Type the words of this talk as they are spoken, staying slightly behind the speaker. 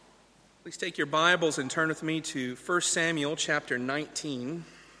Please take your Bibles and turn with me to 1 Samuel chapter 19.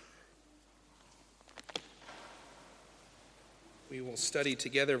 We will study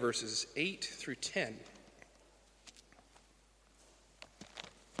together verses 8 through 10.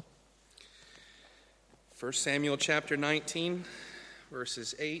 First Samuel chapter 19,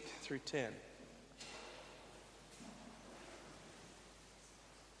 verses 8 through 10.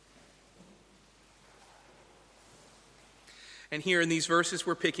 And here in these verses,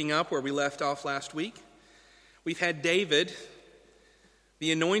 we're picking up where we left off last week. We've had David,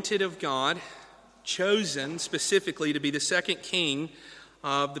 the anointed of God, chosen specifically to be the second king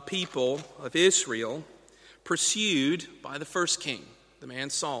of the people of Israel, pursued by the first king, the man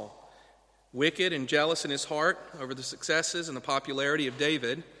Saul. Wicked and jealous in his heart over the successes and the popularity of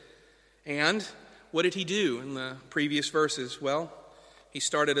David. And what did he do in the previous verses? Well, he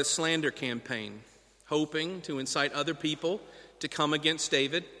started a slander campaign, hoping to incite other people to come against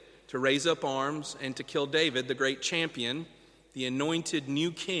David, to raise up arms, and to kill David, the great champion, the anointed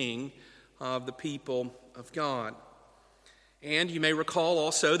new king of the people of God. And you may recall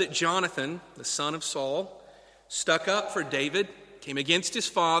also that Jonathan, the son of Saul, stuck up for David, came against his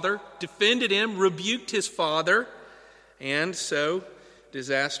father, defended him, rebuked his father, and so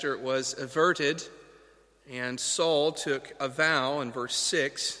disaster was averted, and Saul took a vow in verse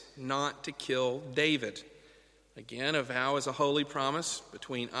 6 not to kill David. Again, a vow is a holy promise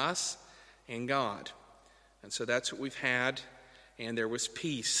between us and God. And so that's what we've had, and there was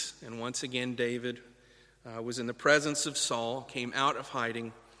peace. And once again, David was in the presence of Saul, came out of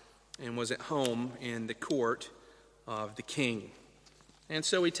hiding, and was at home in the court of the king. And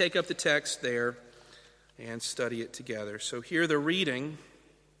so we take up the text there and study it together. So hear the reading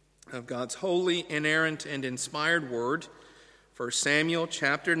of God's holy, inerrant, and inspired word, 1 Samuel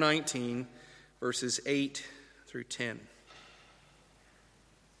chapter 19, verses 8 through 10.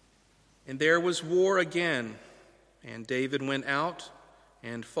 And there was war again, and David went out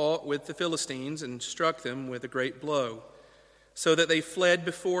and fought with the Philistines and struck them with a great blow, so that they fled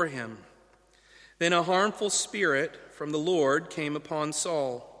before him. Then a harmful spirit from the Lord came upon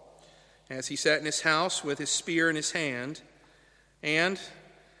Saul, as he sat in his house with his spear in his hand, and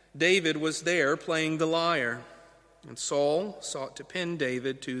David was there playing the lyre. And Saul sought to pin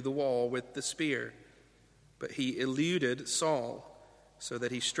David to the wall with the spear, but he eluded Saul, so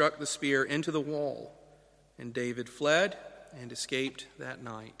that he struck the spear into the wall, and David fled and escaped that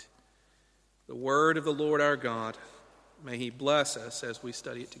night. The word of the Lord our God, may he bless us as we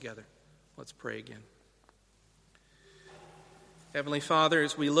study it together. Let's pray again. Heavenly Father,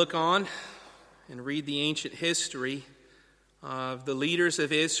 as we look on and read the ancient history of the leaders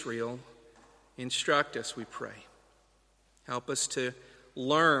of Israel, instruct us, we pray. Help us to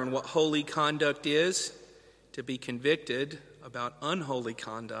learn what holy conduct is, to be convicted about unholy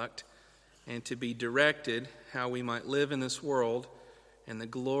conduct, and to be directed how we might live in this world in the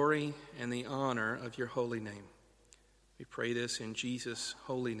glory and the honor of your holy name. We pray this in Jesus'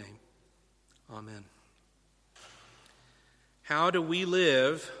 holy name. Amen. How do we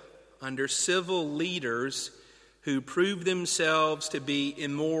live under civil leaders who prove themselves to be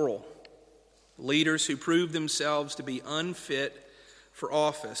immoral? Leaders who prove themselves to be unfit for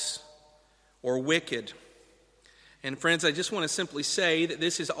office or wicked? And friends, I just want to simply say that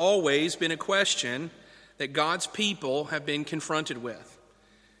this has always been a question that God's people have been confronted with.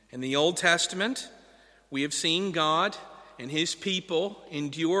 In the Old Testament, we have seen God and his people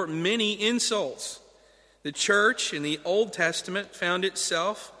endure many insults. The church in the Old Testament found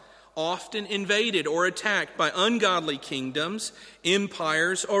itself often invaded or attacked by ungodly kingdoms,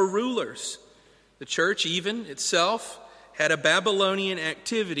 empires, or rulers. The church even itself had a Babylonian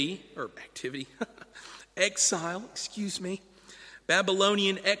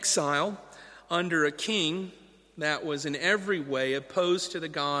Babylonian exile under a king that was in every way opposed to the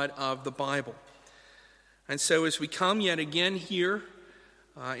God of the Bible. And so as we come yet again here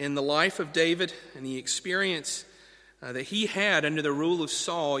in the life of David and the experience that he had under the rule of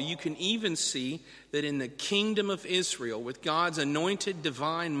Saul, you can even see that in the kingdom of Israel, with God's anointed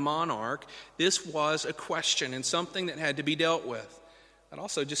divine monarch, this was a question and something that had to be dealt with. I'd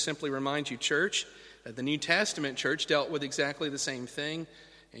also just simply remind you, church, that the New Testament church dealt with exactly the same thing.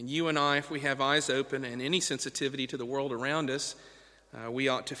 And you and I, if we have eyes open and any sensitivity to the world around us, we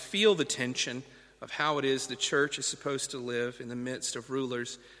ought to feel the tension of how it is the church is supposed to live in the midst of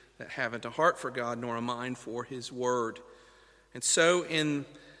rulers that haven't a heart for God nor a mind for his word. And so in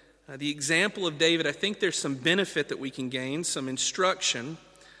the example of David, I think there's some benefit that we can gain, some instruction,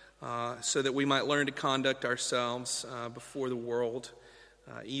 so that we might learn to conduct ourselves before the world,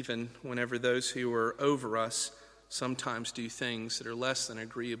 even whenever those who are over us sometimes do things that are less than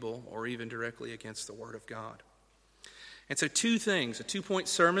agreeable or even directly against the Word of God. And so two things, a 2-point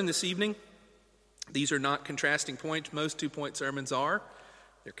sermon this evening. These are not contrasting points. Most 2-point sermons are.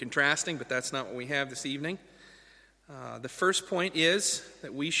 They're contrasting, but that's not what we have this evening. The first point is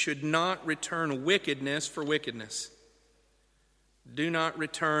that we should not return wickedness for wickedness. Do not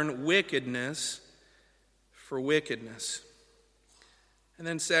return wickedness for wickedness. And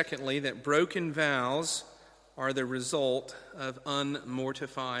then secondly, that broken vows are the result of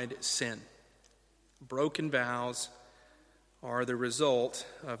unmortified sin. Broken vows are the result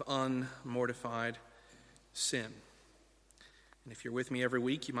of unmortified sin. And if you're with me every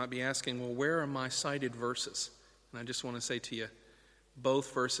week, you might be asking, well, where are my cited verses? And I just want to say to you,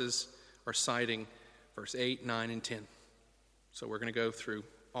 both verses are citing verse 8, 9, and 10. So we're going to go through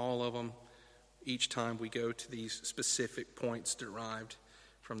all of them each time we go to these specific points derived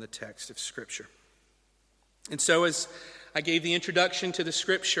from the text of Scripture. And so as I gave the introduction to the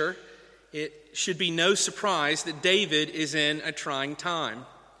Scripture, it should be no surprise that David is in a trying time.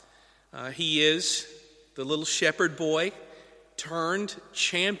 He is the little shepherd boy turned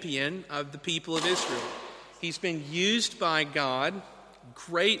champion of the people of Israel. He's been used by God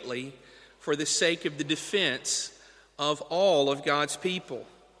greatly for the sake of the defense of all of God's people.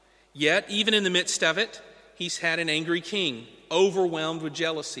 Yet, even in the midst of it, he's had an angry king, overwhelmed with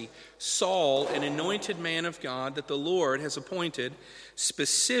jealousy. Saul, an anointed man of God that the Lord has appointed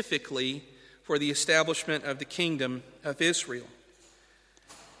specifically for the establishment of the kingdom of Israel.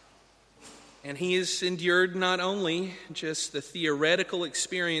 And he has endured not only just the theoretical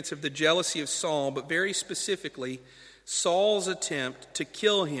experience of the jealousy of Saul, but very specifically Saul's attempt to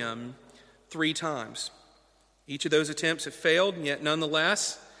kill him 3 times. Each of those attempts have failed, and yet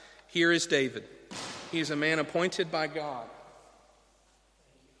nonetheless, here is David. He is a man appointed by God.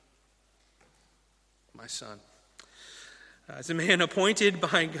 My son. As a man appointed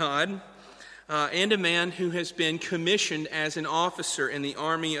by God, and a man who has been commissioned as an officer in the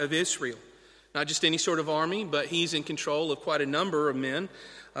army of Israel. Not just any sort of army, but he's in control of quite a number of men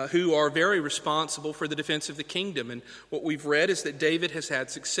who are very responsible for the defense of the kingdom. And what we've read is that David has had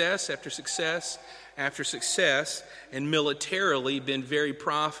success after success after success, and militarily been very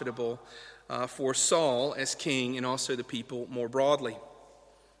profitable for Saul as king and also the people more broadly.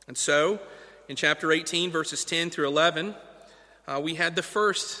 And so, in chapter 18, verses 10 through 11, we had the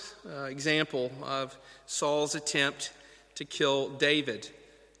first example of Saul's attempt to kill David.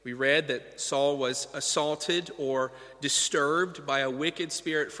 We read that Saul was assaulted or disturbed by a wicked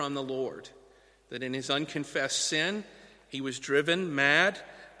spirit from the Lord. That in his unconfessed sin, he was driven mad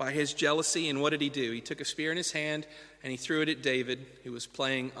by his jealousy. And what did he do? He took a spear in his hand and he threw it at David, who was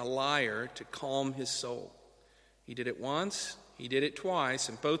playing a lyre to calm his soul. He did it once, he did it twice,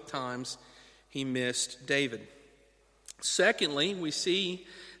 and both times he missed David. Secondly, we see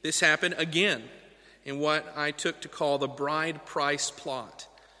this happen again in what I took to call the bride price plot,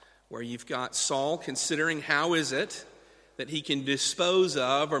 where you've got Saul considering how is it that he can dispose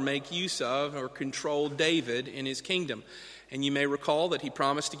of or make use of or control David in his kingdom. And you may recall that he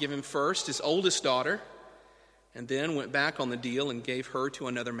promised to give him first his oldest daughter, and then went back on the deal and gave her to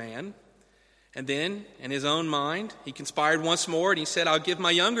another man. And then, in his own mind, he conspired once more and he said, I'll give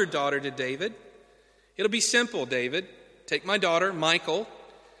my younger daughter to David. It'll be simple, David. Take my daughter, Michal.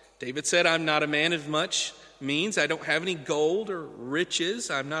 David said, I'm not a man of much means. I don't have any gold or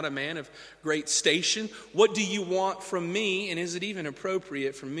riches. I'm not a man of great station. What do you want from me? And is it even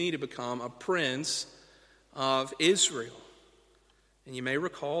appropriate for me to become a prince of Israel? And you may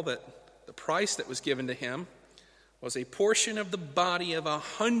recall that the price that was given to him was a portion of the body of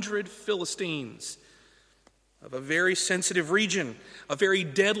 100 Philistines, of a very sensitive region. A very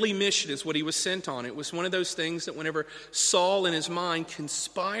deadly mission is what he was sent on. It was one of those things that whenever Saul in his mind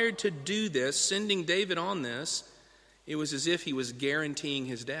conspired to do this, sending David on this, it was as if he was guaranteeing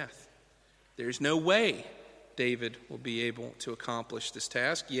his death. There's no way David will be able to accomplish this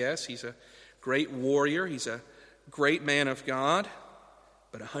task. Yes, he's a great warrior. He's a great man of God.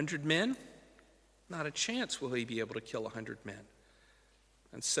 But 100 men? Not a chance will he be able to kill 100 men.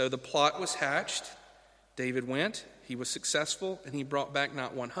 And so the plot was hatched. David went, he was successful, and he brought back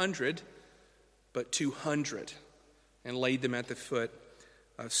not 100, but 200, and laid them at the foot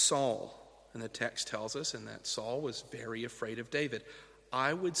of Saul. And the text tells us, and that Saul was very afraid of David.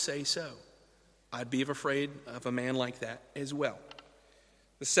 I would say so. I'd be afraid of a man like that as well.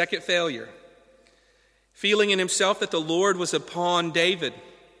 The second failure, feeling in himself that the Lord was upon David,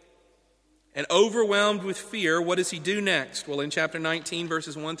 and overwhelmed with fear, what does he do next? Well, in chapter 19,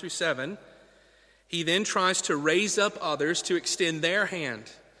 verses 1 through 7, he then tries to raise up others to extend their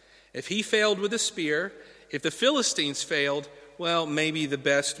hand. If he failed with a spear, if the Philistines failed, well, maybe the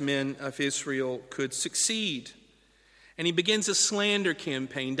best men of Israel could succeed. And he begins a slander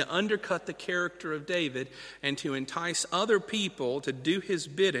campaign to undercut the character of David and to entice other people to do his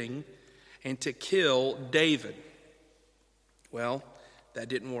bidding and to kill David. Well, that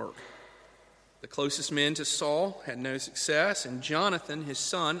didn't work. The closest men to Saul had no success, and Jonathan, his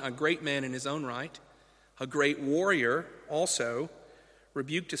son, a great man in his own right, a great warrior also,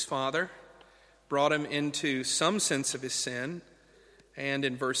 rebuked his father, brought him into some sense of his sin, and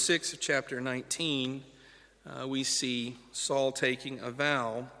in verse 6 of chapter 19, we see Saul taking a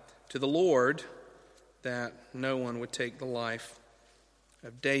vow to the Lord that no one would take the life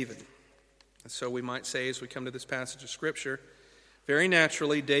of David. And so we might say, as we come to this passage of Scripture, very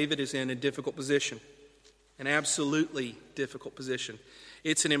naturally, David is in a difficult position, an absolutely difficult position.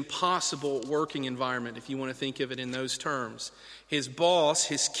 It's an impossible working environment, if you want to think of it in those terms. His boss,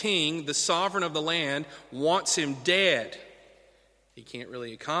 his king, the sovereign of the land, wants him dead. He can't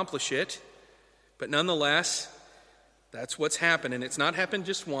really accomplish it, but nonetheless, that's what's happened. And it's not happened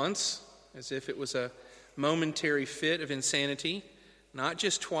just once, as if it was a momentary fit of insanity. Not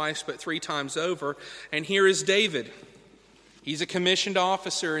just twice, but 3 times over. And here is David. He's a commissioned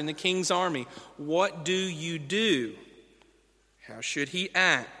officer in the king's army. What do you do? How should he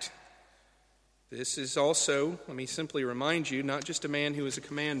act? This is also, let me simply remind you, not just a man who is a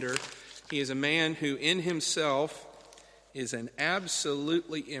commander. He is a man who in himself is an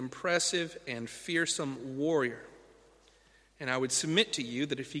absolutely impressive and fearsome warrior. And I would submit to you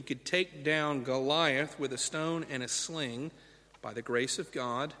that if he could take down Goliath with a stone and a sling, by the grace of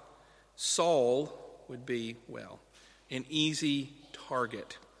God, Saul would be, well, an easy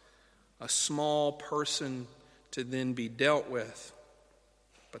target, a small person to then be dealt with.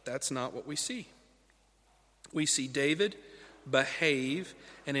 But that's not what we see. We see David behave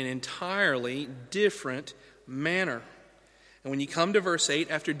in an entirely different manner. And when you come to verse 8,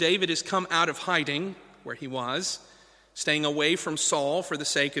 after David has come out of hiding, where he was, staying away from Saul for the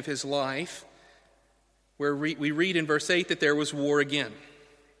sake of his life, where we read in verse 8 that there was war again.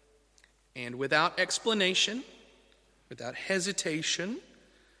 And without explanation, without hesitation,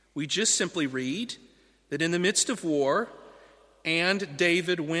 we just simply read that in the midst of war, and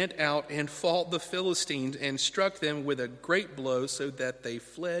David went out and fought the Philistines and struck them with a great blow so that they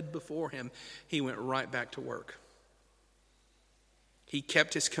fled before him. He went right back to work. He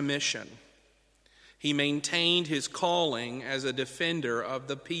kept his commission. He maintained his calling as a defender of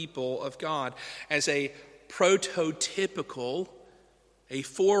the people of God, as a prototypical, a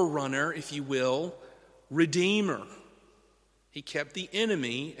forerunner, if you will, redeemer. He kept the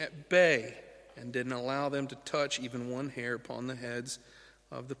enemy at bay and didn't allow them to touch even one hair upon the heads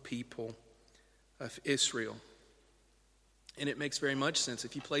of the people of Israel. And it makes very much sense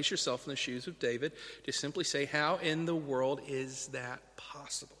if you place yourself in the shoes of David to simply say, how in the world is that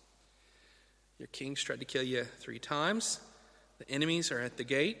possible? Your king's tried to kill you 3 times. The enemies are at the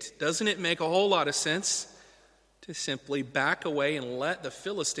gate. Doesn't it make a whole lot of sense to simply back away and let the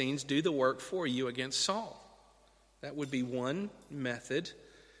Philistines do the work for you against Saul? That would be one method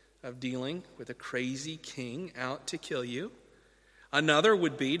of dealing with a crazy king out to kill you. Another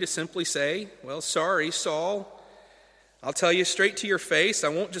would be to simply say, well, sorry, Saul, I'll tell you straight to your face. I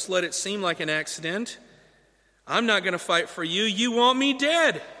won't just let it seem like an accident. I'm not going to fight for you. You want me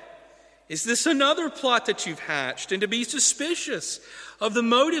dead. Is this another plot that you've hatched? And to be suspicious of the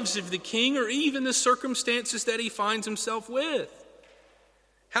motives of the king or even the circumstances that he finds himself with.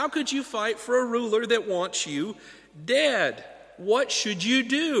 How could you fight for a ruler that wants you dead? What should you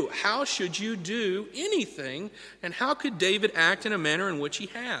do? How should you do anything? And how could David act in a manner in which he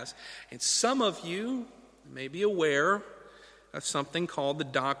has? And some of you may be aware of something called the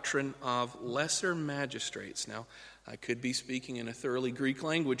doctrine of lesser magistrates. Now, I could be speaking in a thoroughly Greek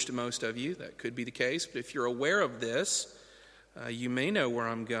language to most of you. That could be the case. But if you're aware of this, you may know where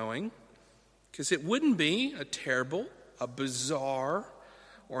I'm going. Because it wouldn't be a terrible, a bizarre,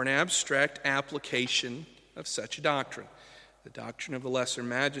 or an abstract application of such a doctrine. The doctrine of the lesser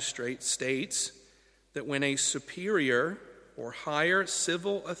magistrate states that when a superior or higher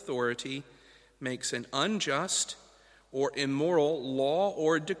civil authority makes an unjust or immoral law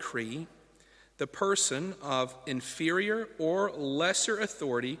or decree, the person of inferior or lesser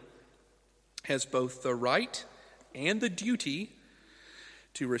authority has both the right and the duty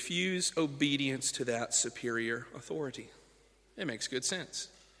to refuse obedience to that superior authority. It makes good sense.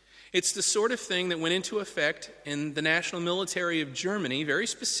 It's the sort of thing that went into effect in the national military of Germany, very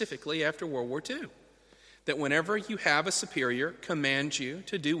specifically after World War II. That whenever you have a superior command you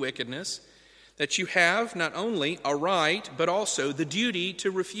to do wickedness, that you have not only a right, but also the duty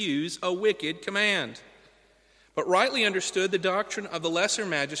to refuse a wicked command. But rightly understood, the doctrine of the lesser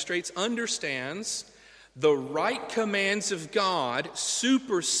magistrates understands the right commands of God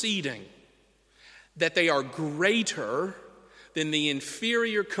superseding, that they are greater than the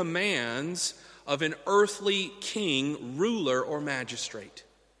inferior commands of an earthly king, ruler, or magistrate.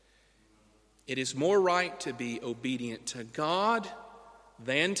 It is more right to be obedient to God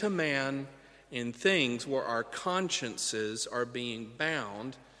than to man in things where our consciences are being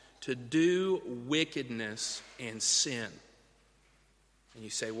bound to do wickedness and sin. And you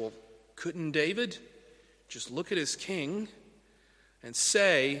say, well, couldn't David just look at his king and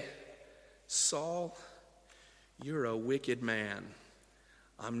say, Saul, you're a wicked man.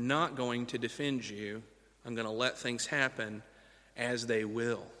 I'm not going to defend you. I'm going to let things happen as they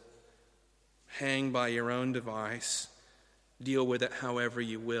will. Hang by your own device. Deal with it however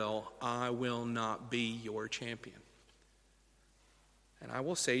you will. I will not be your champion. And I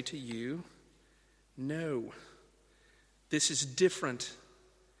will say to you, no. This is different.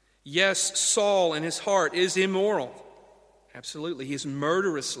 Yes, Saul in his heart is immoral. Absolutely. He is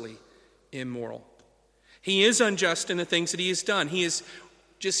murderously immoral. He is unjust in the things that he has done. He is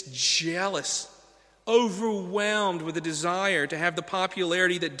just jealous, overwhelmed with a desire to have the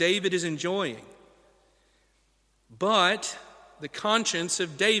popularity that David is enjoying. But the conscience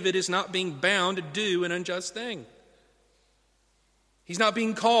of David is not being bound to do an unjust thing. He's not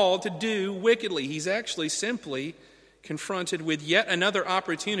being called to do wickedly. He's actually simply confronted with yet another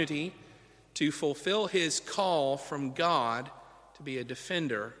opportunity to fulfill his call from God to be a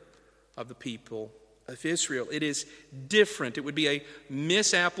defender of the people of Israel. It is different. It would be a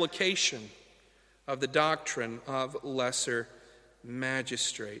misapplication of the doctrine of lesser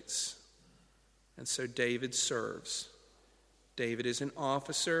magistrates. And so David serves. David is an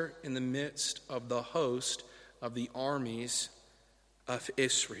officer in the midst of the host of the armies of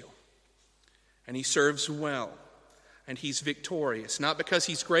Israel. And he serves well. And he's victorious. Not because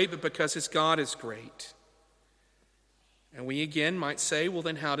he's great, but because his God is great. And we again might say, well,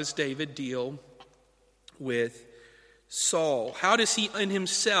 then how does David deal with Saul? How does he in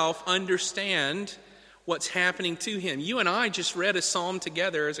himself understand what's happening to him? You and I just read a psalm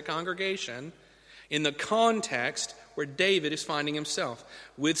together as a congregation in the context where David is finding himself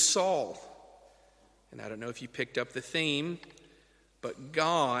with Saul. And I don't know if you picked up the theme, but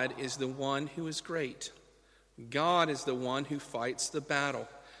God is the one who is great. God is the one who fights the battle.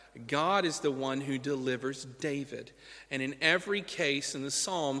 God is the one who delivers David. And in every case in the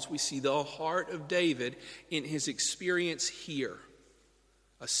Psalms, we see the heart of David in his experience here,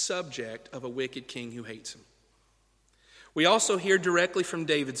 a subject of a wicked king who hates him. We also hear directly from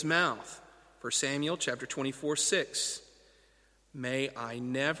David's mouth, 1 Samuel chapter 24:6. May I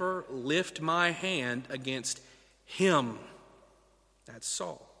never lift my hand against him, that's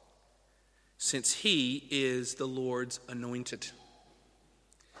Saul, since he is the Lord's anointed.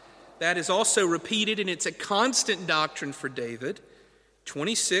 That is also repeated, and it's a constant doctrine for David. 1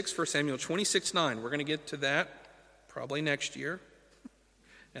 Samuel 26:9. We're going to get to that probably next year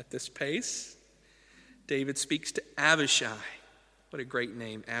at this pace. David speaks to Abishai. What a great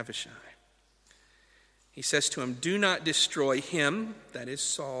name, Abishai. He says to him, do not destroy him, that is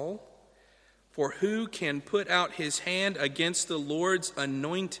Saul, for who can put out his hand against the Lord's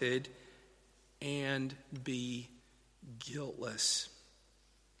anointed and be guiltless?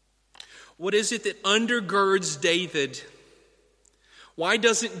 What is it that undergirds David? Why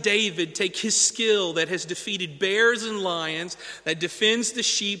doesn't David take his skill that has defeated bears and lions, that defends the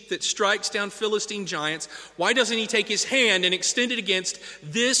sheep, that strikes down Philistine giants, why doesn't he take his hand and extend it against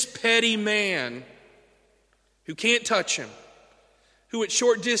this petty man who can't touch him, who at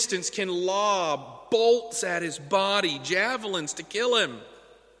short distance can lob bolts at his body, javelins to kill him,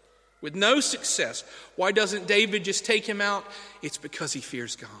 with no success? Why doesn't David just take him out? It's because he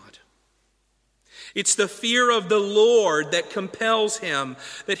fears God. It's the fear of the Lord that compels him,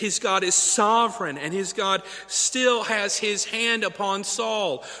 that his God is sovereign and his God still has his hand upon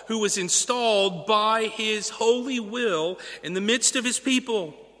Saul, who was installed by his holy will in the midst of his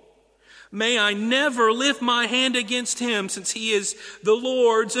people. May I never lift my hand against him, since he is the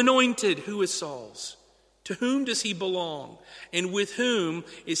Lord's anointed. Who is Saul's? To whom does he belong? And with whom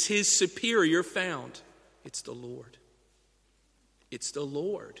is his superior found? It's the Lord. It's the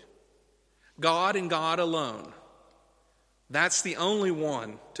Lord. God and God alone. That's the only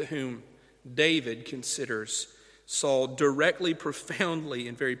one to whom David considers Saul directly, profoundly,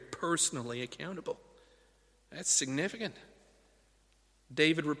 and very personally accountable. That's significant.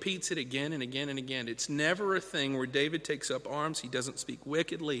 David repeats it again and again and again. It's never a thing where David takes up arms. He doesn't speak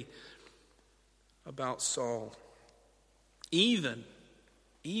wickedly about Saul. Even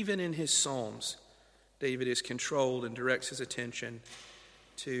in his Psalms, David is controlled and directs his attention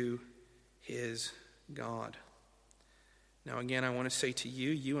to his God. Now again, I want to say to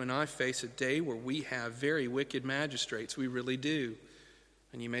you, you and I face a day where we have very wicked magistrates. We really do.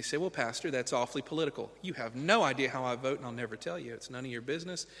 And you may say, well, Pastor, that's awfully political. You have no idea how I vote, and I'll never tell you. It's none of your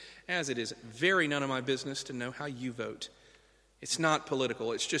business, as it is very none of my business to know how you vote. It's not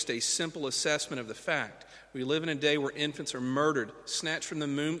political. It's just a simple assessment of the fact. We live in a day where infants are murdered, snatched from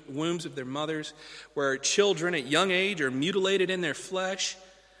the wombs of their mothers, where children at young age are mutilated in their flesh,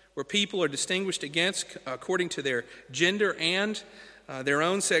 where people are distinguished against according to their gender and their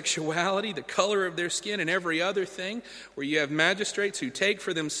own sexuality, the color of their skin, and every other thing, where you have magistrates who take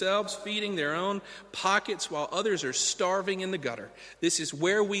for themselves, feeding their own pockets while others are starving in the gutter. This is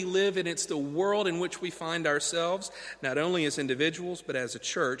where we live, and it's the world in which we find ourselves, not only as individuals, but as a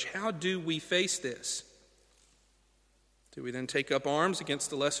church. How do we face this? Do we then take up arms against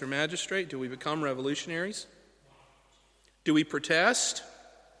the lesser magistrate? Do we become revolutionaries? Do we protest?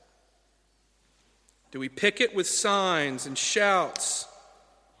 Do we picket with signs and shouts?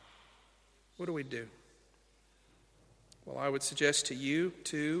 What do we do? Well, I would suggest to you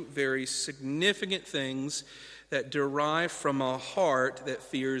two very significant things that derive from a heart that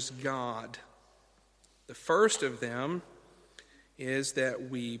fears God. The first of them is that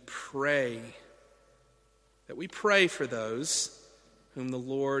we pray. That we pray for those whom the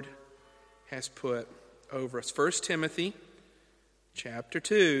Lord has put over us. 1 Timothy chapter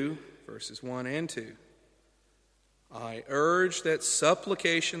 2, verses 1 and 2. I urge that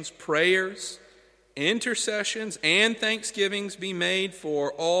supplications, prayers, intercessions, and thanksgivings be made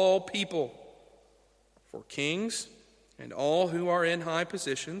for all people, for kings and all who are in high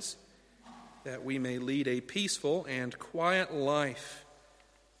positions, that we may lead a peaceful and quiet life,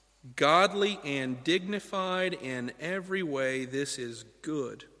 godly and dignified in every way. This is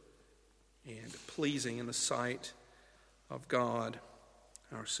good and pleasing in the sight of God,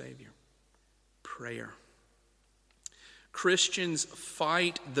 our Savior. Prayer. Christians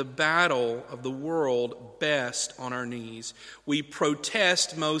fight the battle of the world best on our knees. We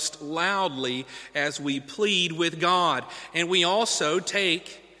protest most loudly as we plead with God. And we also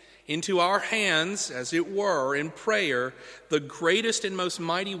take into our hands, as it were, in prayer, the greatest and most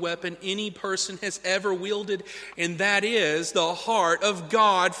mighty weapon any person has ever wielded, and that is the heart of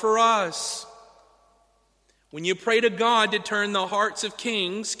God for us. When you pray to God to turn the hearts of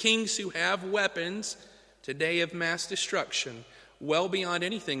kings who have weapons today of mass destruction, well beyond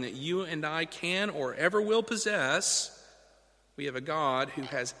anything that you and I can or ever will possess, we have a God who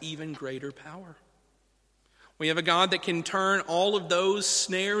has even greater power. We have a God that can turn all of those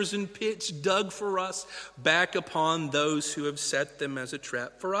snares and pits dug for us back upon those who have set them as a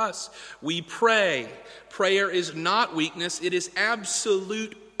trap for us. We pray. Prayer is not weakness, it is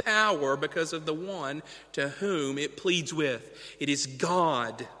absolute power because of the one to whom it pleads with. It is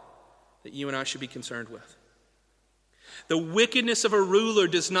God that you and I should be concerned with. The wickedness of a ruler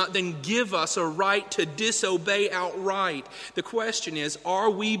does not then give us a right to disobey outright. The question is,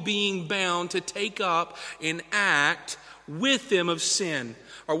 are we being bound to take up an act with them of sin?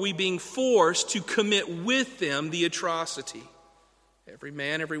 Are we being forced to commit with them the atrocity? Every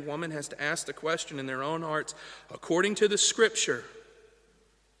man, every woman has to ask the question in their own hearts, according to the Scripture,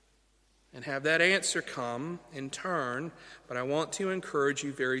 and have that answer come in turn. But I want to encourage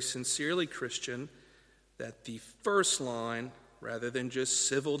you very sincerely, Christian, that the first line, rather than just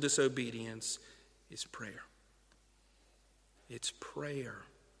civil disobedience, is prayer. It's prayer.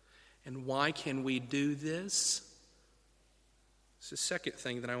 And why can we do this? It's the second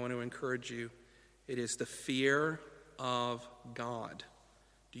thing that I want to encourage you. It is the fear of God.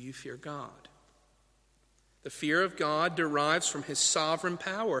 Do you fear God? The fear of God derives from his sovereign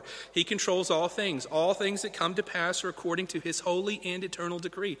power. He controls all things. All things that come to pass are according to his holy and eternal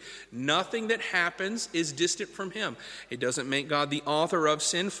decree. Nothing that happens is distant from him. It doesn't make God the author of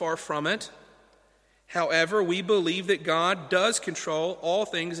sin, far from it. However, we believe that God does control all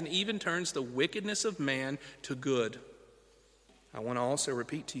things and even turns the wickedness of man to good. I want to also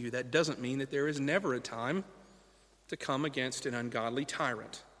repeat to you, that doesn't mean that there is never a time to come against an ungodly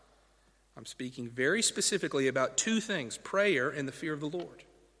tyrant. I'm speaking very specifically about two things, prayer and the fear of the Lord.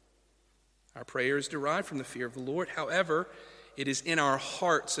 Our prayer is derived from the fear of the Lord. However, it is in our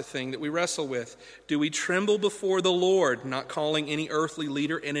hearts a thing that we wrestle with. Do we tremble before the Lord, not calling any earthly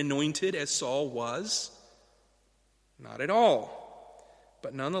leader an anointed as Saul was? Not at all.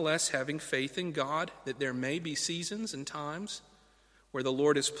 But nonetheless, having faith in God that there may be seasons and times where the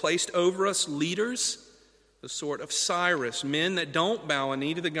Lord has placed over us leaders, the sort of Cyrus, men that don't bow a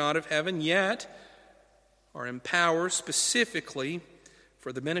knee to the God of heaven, yet are empowered specifically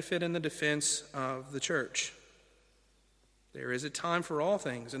for the benefit and the defense of the church. There is a time for all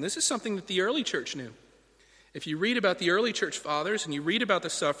things. And this is something that the early church knew. If you read about the early church fathers and you read about the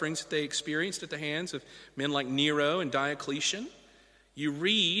sufferings that they experienced at the hands of men like Nero and Diocletian, you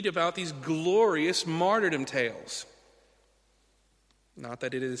read about these glorious martyrdom tales. Not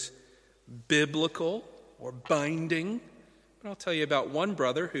that it is biblical or binding, but I'll tell you about one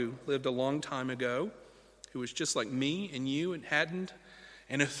brother who lived a long time ago, who was just like me and you and hadn't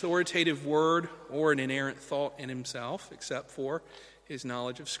an authoritative word or an inerrant thought in himself, except for his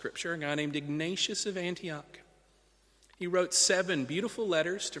knowledge of Scripture, a guy named Ignatius of Antioch. He wrote 7 beautiful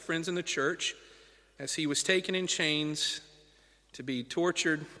letters to friends in the church as he was taken in chains to be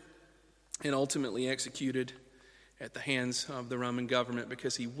tortured and ultimately executed at the hands of the Roman government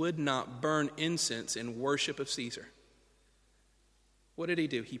because he would not burn incense in worship of Caesar. What did he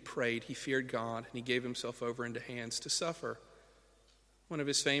do? He prayed, he feared God, and he gave himself over into hands to suffer. One of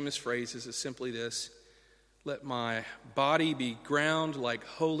his famous phrases is simply this: "Let my body be ground like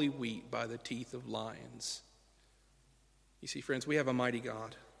holy wheat by the teeth of lions." You see, friends, we have a mighty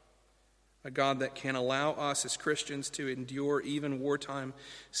God, a God that can allow us as Christians to endure even wartime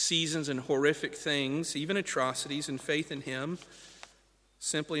seasons and horrific things, even atrocities, in faith in him,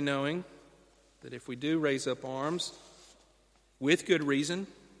 simply knowing that if we do raise up arms with good reason,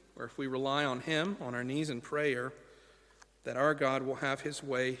 or if we rely on him on our knees in prayer, that our God will have his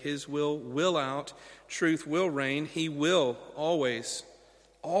way, his will out, truth will reign. He will always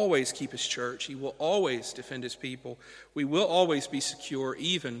keep his church. He will always defend his people. We will always be secure,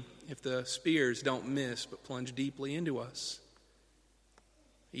 even if the spears don't miss but plunge deeply into us.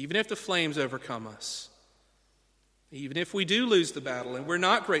 Even if the flames overcome us. Even if we do lose the battle and we're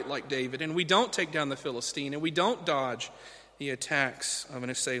not great like David and we don't take down the Philistine and we don't dodge the attacks of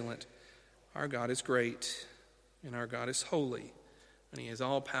an assailant, our God is great. And our God is holy, and he has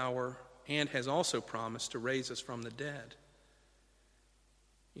all power and has also promised to raise us from the dead.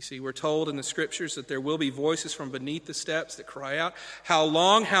 You see, we're told in the Scriptures that there will be voices from beneath the steps that cry out, how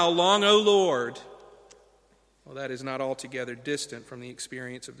long, O Lord?" Well, that is not altogether distant from the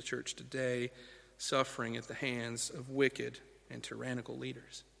experience of the church today, suffering at the hands of wicked and tyrannical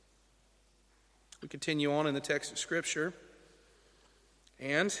leaders. We continue on in the text of Scripture,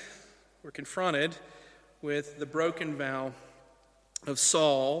 and we're confronted with the broken vow of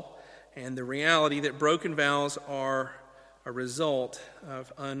Saul and the reality that broken vows are a result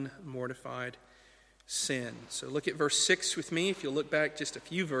of unmortified sin. So look at verse 6 with me, if you'll look back just a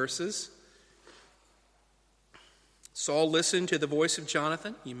few verses. Saul listened to the voice of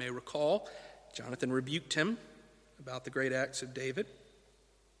Jonathan. You may recall, Jonathan rebuked him about the great acts of David.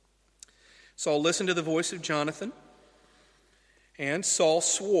 Saul listened to the voice of Jonathan, and Saul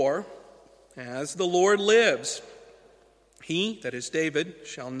swore, "As the Lord lives, he," that is David,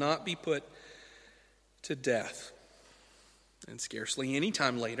 "shall not be put to death." And scarcely any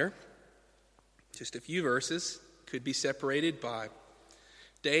time later, just a few verses, could be separated by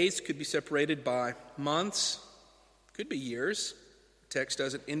days, could be separated by months, could be years. The text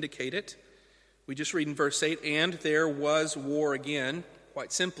doesn't indicate it. We just read in verse 8, "And there was war again,"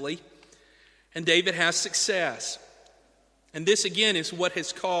 quite simply, and David has success. And this again is what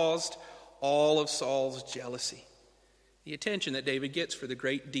has caused all of Saul's jealousy. The attention that David gets for the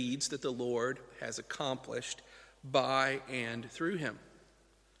great deeds that the Lord has accomplished by and through him.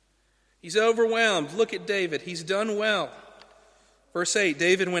 He's overwhelmed. Look at David. He's done well. Verse 8,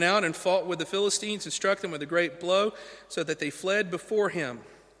 "David went out and fought with the Philistines and struck them with a great blow so that they fled before him."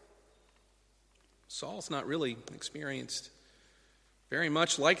 Saul's not really experienced very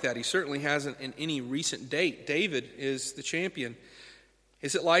much like that. He certainly hasn't in any recent date. David is the champion.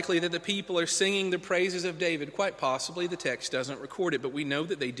 Is it likely that the people are singing the praises of David? Quite possibly. The text doesn't record it, but we know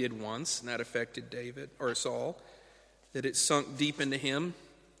that they did once, and that affected David or Saul, that it sunk deep into him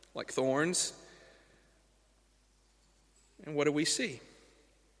like thorns. And what do we see?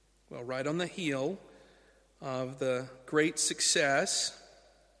 Well, right on the heel of the great success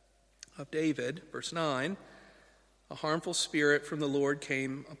of David, verse 9, a harmful spirit from the Lord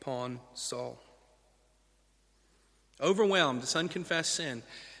came upon Saul. Overwhelmed, this unconfessed sin,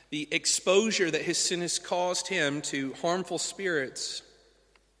 the exposure that his sin has caused him to harmful spirits,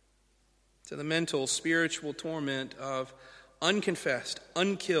 to the mental, spiritual torment of unconfessed,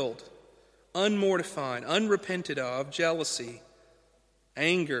 unkilled, unmortified, unrepented of, jealousy,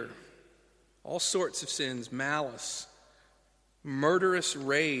 anger, all sorts of sins, malice, murderous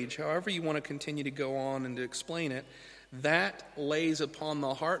rage, however you want to continue to go on and to explain it, that lays upon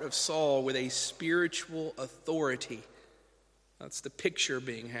the heart of Saul with a spiritual authority. That's the picture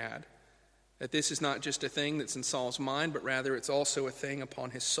being had. That this is not just a thing that's in Saul's mind, but rather it's also a thing upon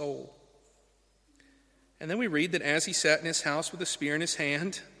his soul. And then we read that as he sat in his house with a spear in his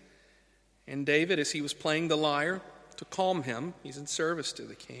hand, and David, as he was playing the lyre to calm him, he's in service to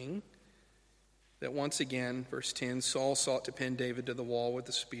the king, that once again, verse 10, Saul sought to pin David to the wall with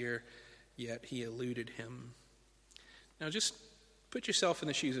the spear, yet he eluded him. Now just put yourself in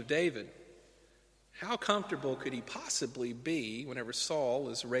the shoes of David. How comfortable could he possibly be whenever Saul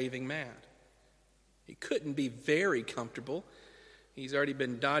is raving mad? He couldn't be very comfortable. He's already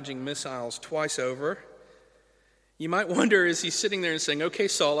been dodging missiles twice over. You might wonder, as he's sitting there and saying, okay,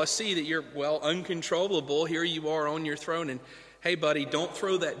 Saul, I see that you're, uncontrollable. Here you are on your throne, and hey, buddy, don't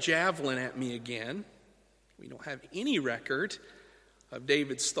throw that javelin at me again. We don't have any record of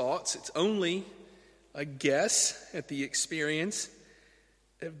David's thoughts. It's only a guess at the experience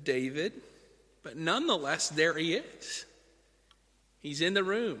of David. But nonetheless, there he is. He's in the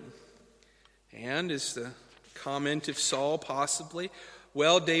room. And as the comment of Saul possibly,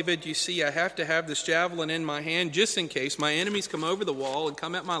 well, David, you see, I have to have this javelin in my hand just in case my enemies come over the wall and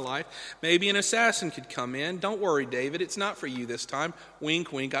come at my life. Maybe an assassin could come in. Don't worry, David, it's not for you this time.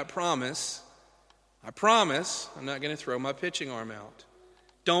 Wink, wink, I promise. I'm not going to throw my pitching arm out.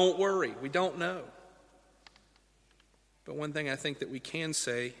 Don't worry, we don't know. But one thing I think that we can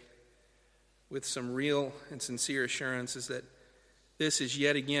say with some real and sincere assurance is that this is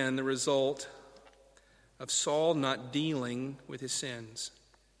yet again the result of Saul not dealing with his sins,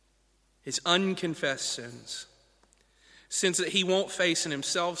 his unconfessed sins, sins that he won't face in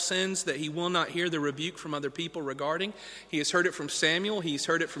himself, sins that he will not hear the rebuke from other people regarding. He has heard it from Samuel, he's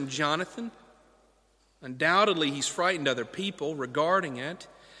heard it from Jonathan. Undoubtedly, he's frightened other people regarding it.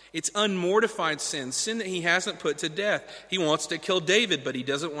 It's unmortified sin that he hasn't put to death. He wants to kill David, but he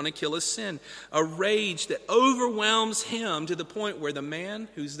doesn't want to kill his sin. A rage that overwhelms him to the point where the man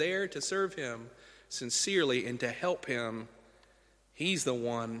who's there to serve him sincerely and to help him, he's the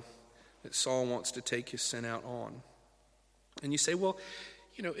one that Saul wants to take his sin out on. And you say, well,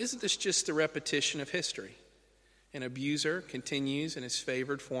 isn't this just the repetition of history? An abuser continues in his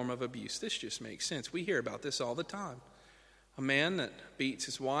favored form of abuse. This just makes sense. We hear about this all the time. A man that beats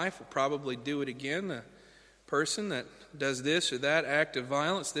his wife will probably do it again. A person that does this or that act of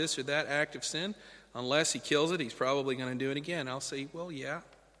violence, this or that act of sin, unless he kills it, he's probably going to do it again. I'll say, well, yeah,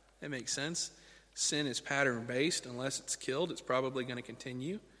 that makes sense. Sin is pattern-based. Unless it's killed, it's probably going to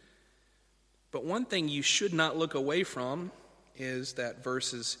continue. But one thing you should not look away from is that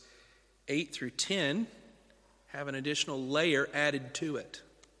verses 8 through 10 have an additional layer added to it.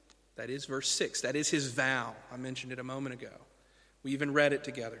 That is verse 6. That is his vow. I mentioned it a moment ago. We even read it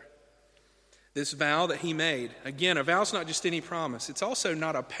together. This vow that he made. Again, a vow is not just any promise. It's also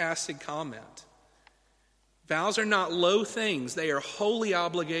not a passing comment. Vows are not low things. They are holy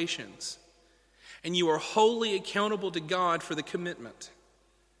obligations. And you are wholly accountable to God for the commitment.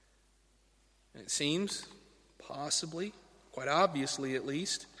 And it seems, possibly, quite obviously at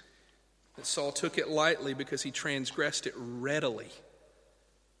least, that Saul took it lightly because he transgressed it readily.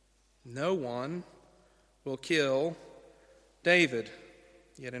 No one will kill David.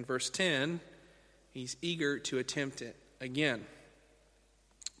 Yet in verse 10, he's eager to attempt it again.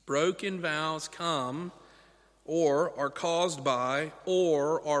 Broken vows come or are caused by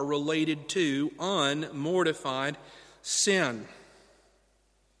or are related to unmortified sin.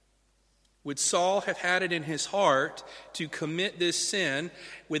 Would Saul have had it in his heart to commit this sin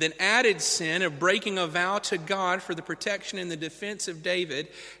with an added sin of breaking a vow to God for the protection and the defense of David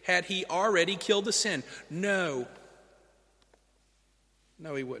had he already killed the sin? No.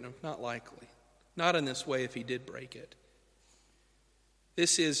 No, he wouldn't have. Not likely. Not in this way if he did break it.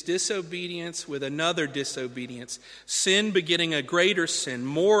 This is disobedience with another disobedience. Sin begetting a greater sin,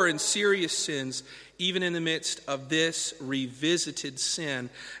 more and serious sins, even in the midst of this revisited sin.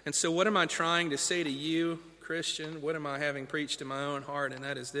 And so what am I trying to say to you, Christian? What am I having preached in my own heart? And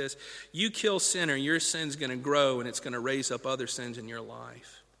that is this. You kill sinner, your sin's going to grow and it's going to raise up other sins in your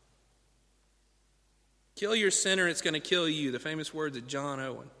life. Kill your sinner, it's going to kill you. The famous words of John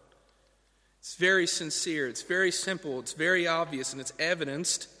Owen. It's very sincere, it's very simple, it's very obvious, and it's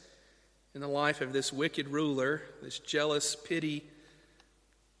evidenced in the life of this wicked ruler, this jealous, pity,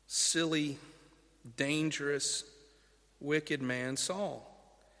 silly, dangerous, wicked man, Saul.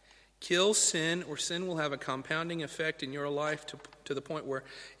 Kill sin, or sin will have a compounding effect in your life to the point where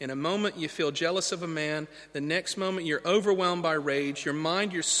in a moment you feel jealous of a man, the next moment you're overwhelmed by rage, your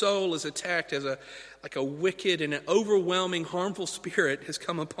mind, your soul is attacked as like a wicked and an overwhelming harmful spirit has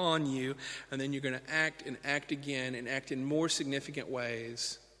come upon you, and then you're going to act and act again and act in more significant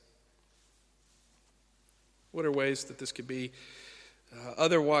ways. What are ways that this could be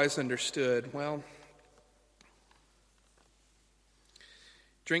otherwise understood. Well,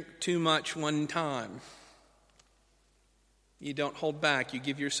 drink too much one time. You don't hold back. You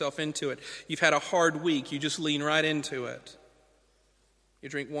give yourself into it. You've had a hard week. You just lean right into it. You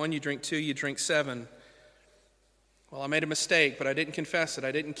drink 1, you drink 2, you drink 7. Well, I made a mistake, but I didn't confess it.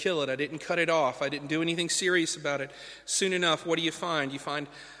 I didn't kill it. I didn't cut it off. I didn't do anything serious about it. Soon enough, what do you find? You find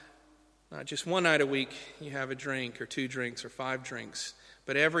not just one night a week you have a drink or 2 drinks or 5 drinks,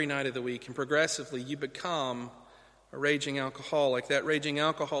 but every night of the week. And progressively, you become a raging alcoholic. That raging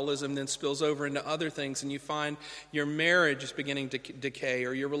alcoholism then spills over into other things, and you find your marriage is beginning to decay,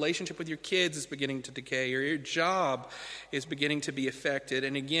 or your relationship with your kids is beginning to decay, or your job is beginning to be affected.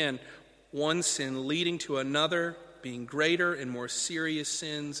 And again, one sin leading to another, being greater and more serious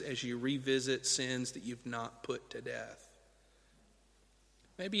sins as you revisit sins that you've not put to death.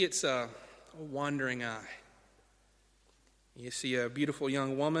 Maybe it's a wandering eye. You see a beautiful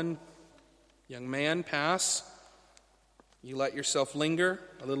young woman, young man pass. You let yourself linger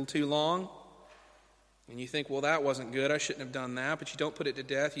a little too long, and you think, well, that wasn't good. I shouldn't have done that. But you don't put it to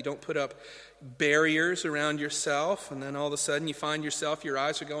death. You don't put up barriers around yourself, and then all of a sudden you find yourself, your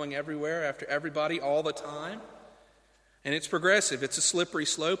eyes are going everywhere after everybody all the time. And it's progressive. It's a slippery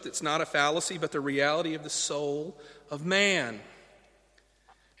slope that's not a fallacy, but the reality of the soul of man.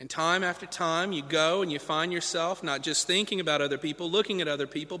 And time after time, you go and you find yourself not just thinking about other people, looking at other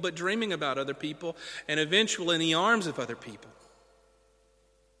people, but dreaming about other people, and eventually in the arms of other people.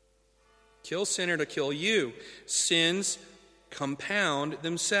 Kill sinner to kill you. Sins compound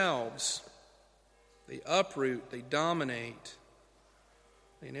themselves. They uproot, they dominate,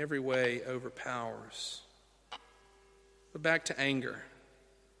 they in every way overpowers. But back to anger.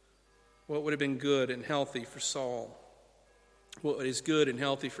 What would have been good and healthy for Saul? What is good and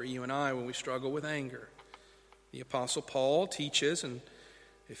healthy for you and I when we struggle with anger? The Apostle Paul teaches in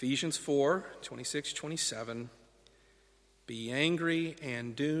Ephesians 4:26-27, be angry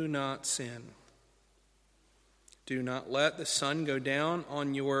and do not sin. Do not let the sun go down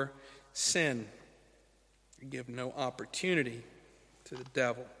on your sin. Give no opportunity to the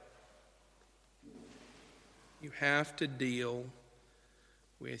devil. You have to deal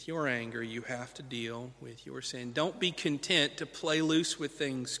with your anger. You have to deal with your sin. Don't be content to play loose with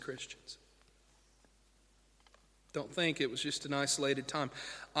things, Christians. Don't think it was just an isolated time.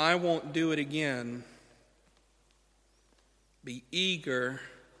 I won't do it again. Be eager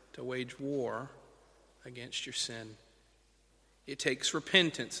to wage war against your sin. It takes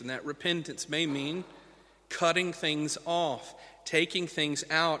repentance, and that repentance may mean cutting things off, taking things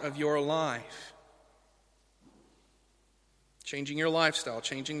out of your life. Changing your lifestyle,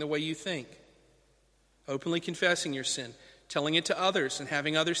 changing the way you think, openly confessing your sin, telling it to others and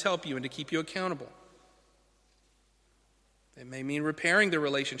having others help you and to keep you accountable. It may mean repairing the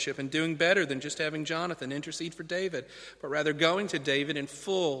relationship and doing better than just having Jonathan intercede for David, but rather going to David in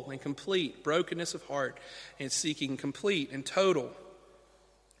full and complete brokenness of heart and seeking complete and total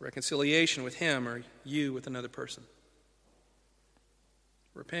reconciliation with him or you with another person.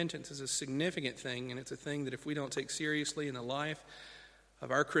 Repentance is a significant thing, and it's a thing that if we don't take seriously in the life of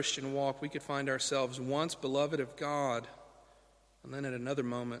our Christian walk, we could find ourselves once beloved of God, and then at another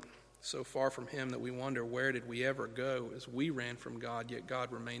moment so far from him that we wonder, where did we ever go as we ran from God, yet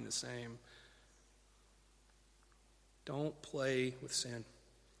God remained the same. Don't play with sin.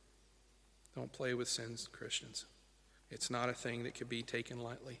 Don't play with sins, Christians. It's not a thing that could be taken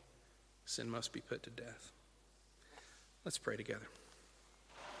lightly. Sin must be put to death. Let's pray together.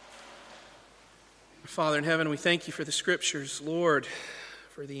 Father in heaven, we thank you for the scriptures, Lord,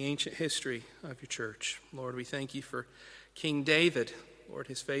 for the ancient history of your church. Lord, we thank you for King David, Lord,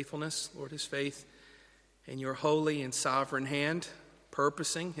 his faithfulness, Lord, his faith in your holy and sovereign hand,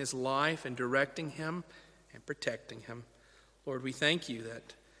 purposing his life and directing him and protecting him. Lord, we thank you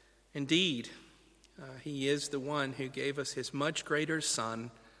that indeed he is the one who gave us his much greater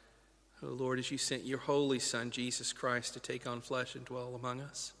Son, who, Lord, as you sent your holy Son, Jesus Christ, to take on flesh and dwell among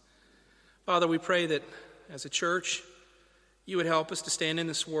us. Father, we pray that as a church, you would help us to stand in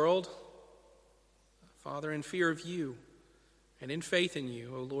this world, Father, in fear of you and in faith in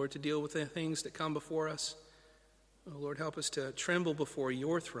you, O Lord, to deal with the things that come before us. O Lord, help us to tremble before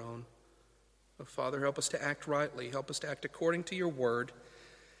your throne. O Father, help us to act rightly. Help us to act according to your word,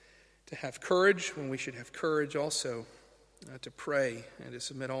 to have courage when we should have courage also, to pray and to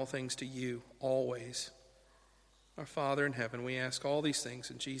submit all things to you always. Our Father in heaven, we ask all these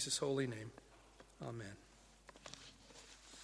things in Jesus' holy name. Amen.